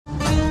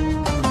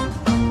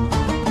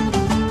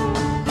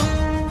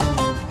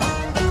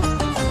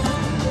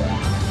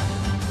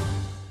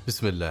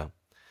Bismillah.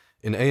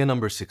 In ayah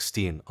number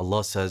 16,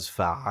 Allah says,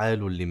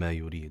 فَعَالٌ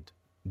لِمَا يُرِيدُ,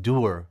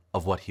 doer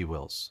of what He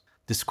wills.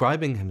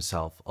 Describing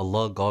Himself,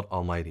 Allah, God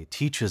Almighty,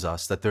 teaches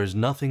us that there is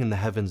nothing in the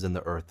heavens and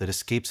the earth that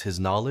escapes His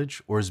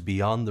knowledge or is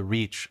beyond the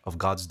reach of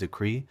God's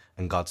decree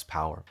and God's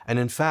power. And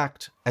in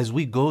fact, as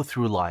we go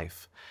through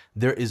life,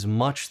 there is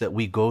much that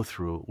we go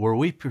through where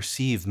we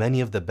perceive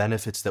many of the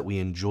benefits that we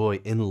enjoy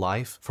in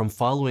life from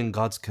following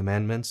God's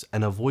commandments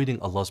and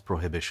avoiding Allah's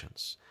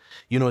prohibitions.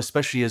 You know,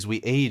 especially as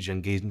we age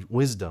and gain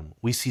wisdom,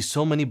 we see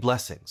so many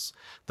blessings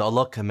that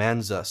Allah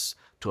commands us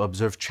to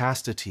observe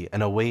chastity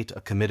and await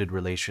a committed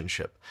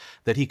relationship,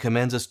 that He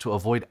commands us to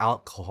avoid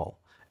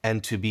alcohol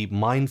and to be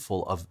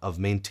mindful of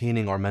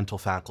maintaining our mental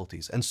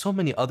faculties, and so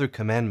many other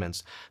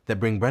commandments that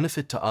bring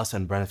benefit to us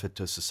and benefit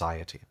to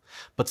society.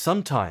 But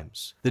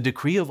sometimes the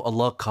decree of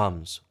Allah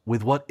comes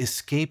with what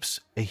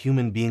escapes a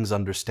human being's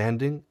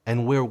understanding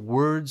and where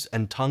words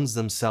and tongues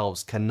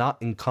themselves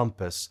cannot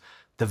encompass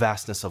the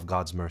vastness of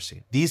God's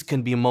mercy. These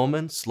can be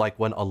moments like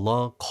when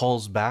Allah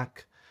calls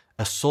back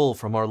a soul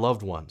from our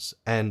loved ones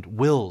and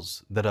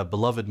wills that a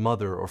beloved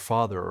mother or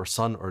father or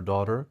son or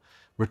daughter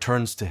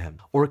returns to Him.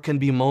 Or it can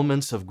be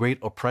moments of great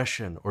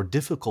oppression or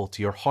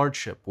difficulty or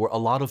hardship where a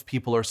lot of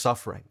people are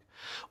suffering.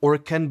 Or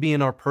it can be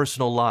in our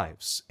personal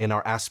lives, in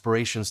our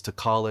aspirations to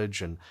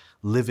college and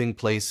living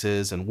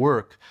places and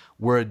work,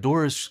 where a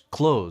door is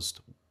closed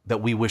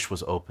that we wish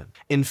was open.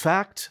 In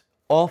fact,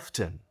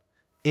 often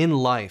in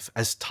life,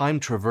 as time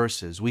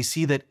traverses, we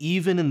see that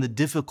even in the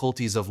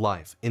difficulties of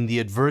life, in the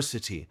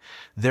adversity,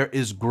 there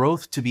is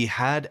growth to be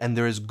had and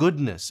there is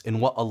goodness in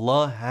what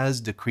Allah has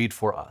decreed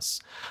for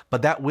us.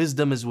 But that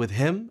wisdom is with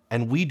Him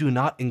and we do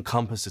not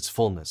encompass its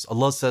fullness.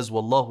 Allah says,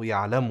 وَاللَّهُ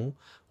يَعْلَمُ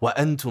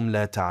وَأَنْتُمْ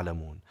لَا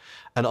تَعْلَمُونَ.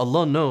 And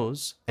Allah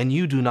knows and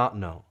you do not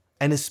know.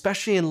 And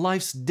especially in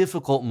life's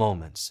difficult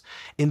moments,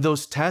 in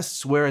those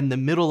tests where in the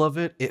middle of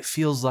it, it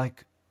feels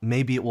like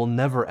maybe it will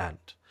never end.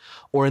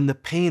 Or in the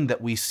pain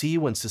that we see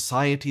when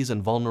societies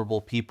and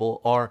vulnerable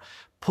people are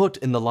put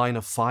in the line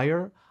of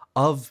fire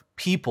of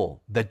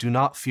people that do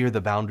not fear the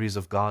boundaries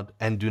of God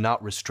and do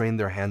not restrain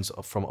their hands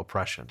from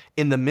oppression.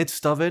 In the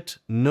midst of it,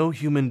 no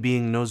human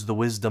being knows the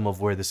wisdom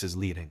of where this is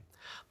leading.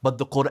 But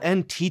the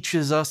Quran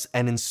teaches us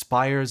and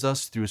inspires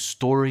us through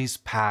stories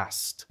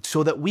past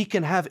so that we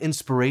can have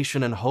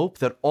inspiration and hope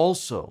that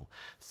also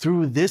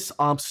through this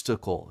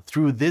obstacle,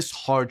 through this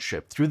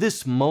hardship, through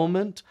this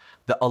moment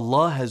that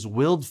Allah has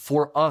willed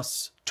for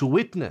us to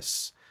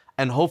witness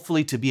and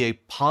hopefully to be a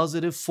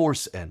positive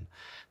force in,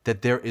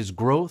 that there is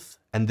growth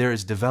and there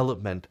is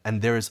development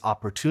and there is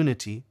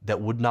opportunity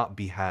that would not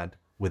be had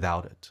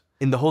without it.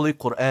 In the Holy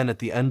Quran at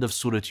the end of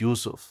Surah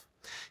Yusuf,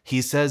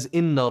 He says,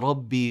 إِنَّ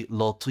رَبِّي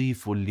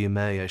لَطِيفٌ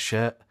لِمَا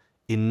يَشَاءُ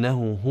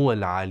إِنَّهُ هُوَ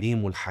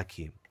الْعَلِيمُ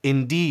الْحَكِيمُ.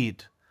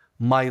 Indeed,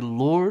 my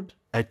Lord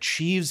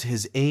achieves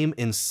His aim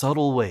in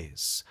subtle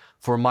ways,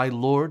 for my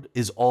Lord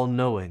is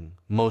all-knowing,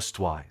 most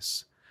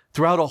wise.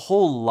 Throughout a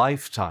whole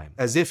lifetime,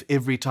 as if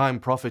every time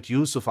Prophet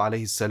Yusuf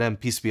alayhi salam,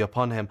 peace be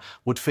upon him,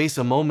 would face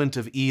a moment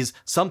of ease,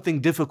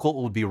 something difficult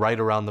would be right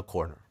around the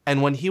corner.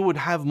 And when he would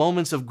have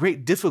moments of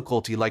great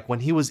difficulty, like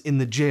when he was in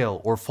the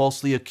jail or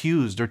falsely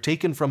accused or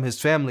taken from his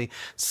family,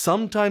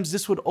 sometimes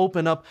this would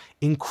open up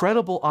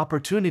incredible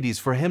opportunities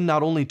for him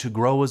not only to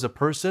grow as a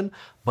person,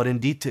 but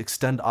indeed to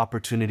extend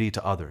opportunity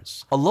to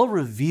others. Allah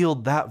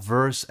revealed that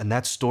verse and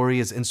that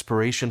story as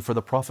inspiration for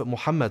the Prophet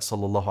Muhammad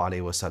sallallahu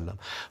alaihi wasallam,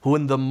 who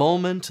in the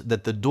moment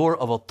that the door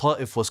of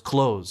al-Ta'if was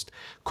closed,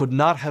 could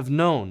not have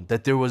known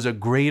that there was a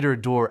greater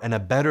door and a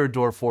better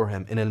door for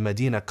him in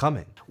al-Madinah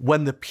coming.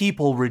 When the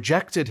people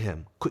rejected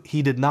him,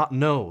 he did not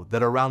know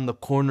that around the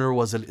corner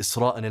was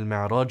al-Isra and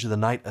al-Mi'raj, the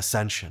night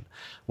ascension,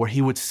 where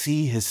he would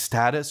see his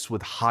status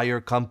with higher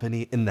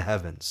company in the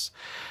heavens.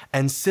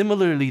 And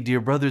similarly, dear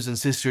brothers and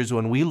sisters,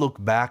 when we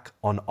look back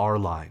on our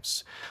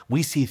lives,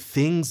 we see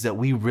things that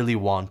we really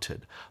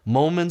wanted,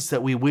 moments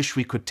that we wish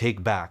we could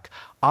take back,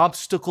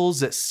 obstacles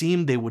that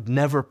seemed they would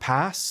never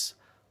pass,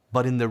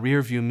 but in the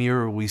rearview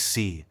mirror we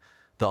see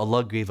that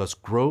Allah gave us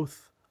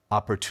growth,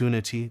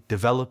 opportunity,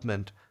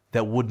 development,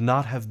 that would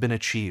not have been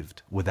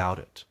achieved without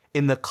it.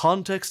 In the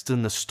context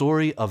and the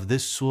story of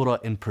this surah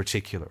in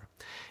particular,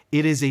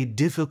 it is a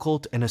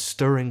difficult and a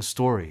stirring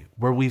story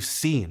where we've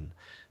seen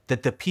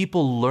that the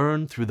people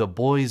learn through the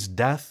boy's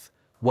death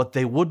what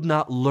they would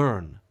not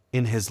learn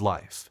in his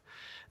life.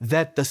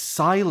 That the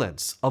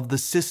silence of the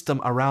system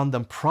around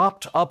them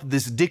propped up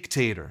this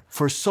dictator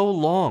for so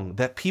long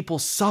that people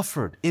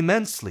suffered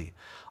immensely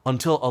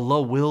until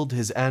Allah willed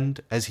His end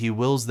as He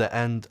wills the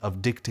end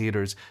of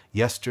dictators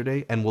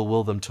yesterday and will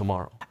will them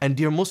tomorrow. And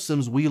dear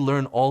Muslims, we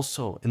learn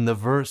also in the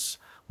verse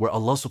where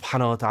Allah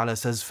subhanahu wa ta'ala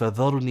says,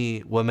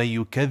 فَذَرْنِي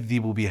وَمَن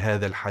يُكَذِّبُ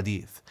بِهَذَا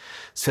الْحَدِيثِ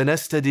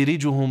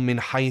سَنَسْتَدْرِجُهُم مِّنْ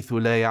حَيْثُ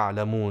لَا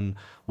يَعْلَمُونَ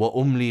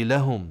وَأُمْلِي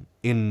لَهُمْ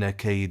إِنَّ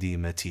كَيْدِي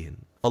مَتِينٌ.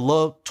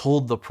 Allah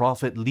told the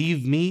Prophet,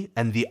 leave me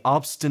and the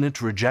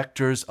obstinate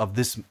rejectors of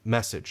this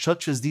message,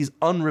 such as these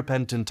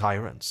unrepentant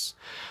tyrants.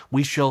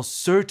 We shall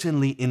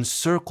certainly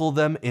encircle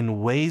them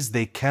in ways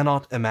they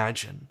cannot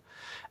imagine.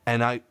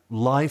 And I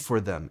lie for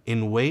them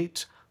in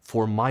wait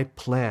for my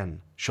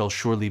plan shall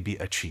surely be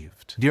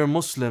achieved. Dear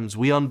Muslims,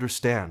 we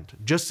understand,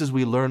 just as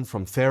we learn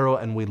from Pharaoh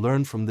and we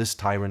learn from this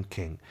tyrant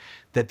king,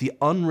 that the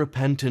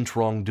unrepentant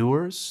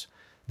wrongdoers,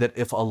 that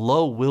if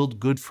Allah willed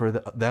good for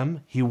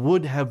them, He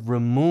would have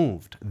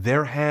removed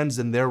their hands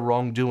in their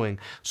wrongdoing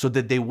so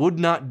that they would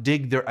not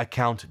dig their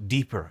account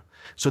deeper,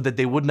 so that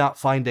they would not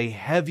find a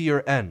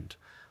heavier end.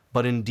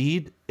 But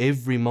indeed,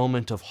 every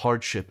moment of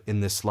hardship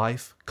in this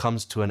life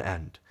comes to an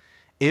end.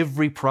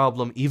 Every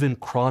problem, even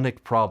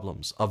chronic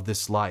problems of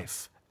this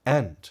life,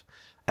 end.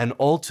 And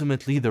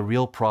ultimately, the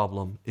real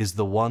problem is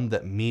the one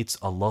that meets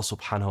Allah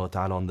subhanahu wa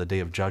ta'ala on the Day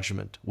of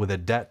Judgment with a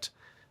debt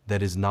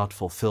that is not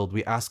fulfilled.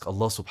 We ask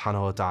Allah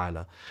subhanahu wa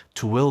ta'ala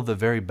to will the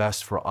very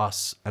best for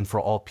us and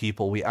for all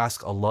people. We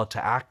ask Allah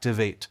to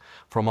activate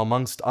from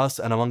amongst us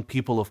and among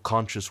people of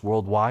conscience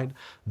worldwide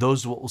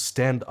those who will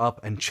stand up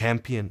and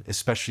champion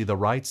especially the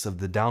rights of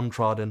the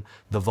downtrodden,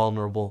 the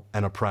vulnerable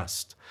and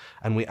oppressed.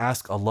 And we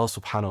ask Allah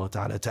subhanahu wa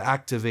ta'ala to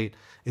activate,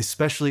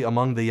 especially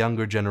among the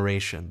younger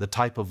generation, the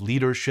type of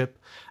leadership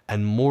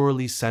and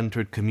morally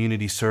centered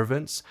community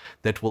servants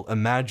that will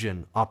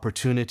imagine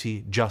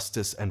opportunity,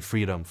 justice, and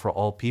freedom for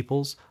all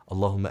peoples.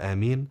 Allahumma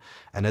ameen.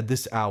 And at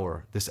this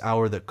hour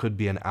that could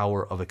be an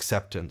hour of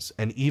acceptance,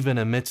 and even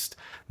amidst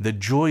the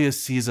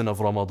joyous season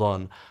of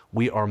Ramadan,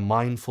 we are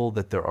mindful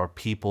that there are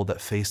people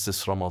that face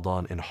this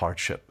Ramadan in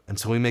hardship. And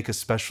so we make a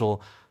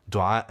special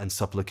dua and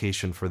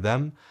supplication for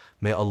them.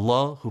 May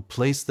Allah, who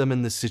placed them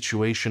in this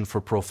situation for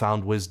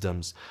profound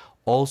wisdoms,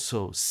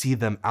 also see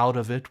them out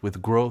of it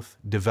with growth,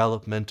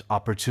 development,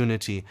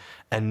 opportunity,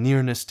 and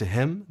nearness to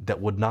Him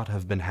that would not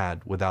have been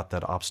had without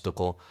that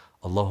obstacle.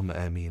 Allahumma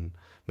ameen.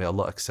 May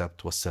Allah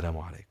accept.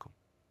 Wassalamu alaikum.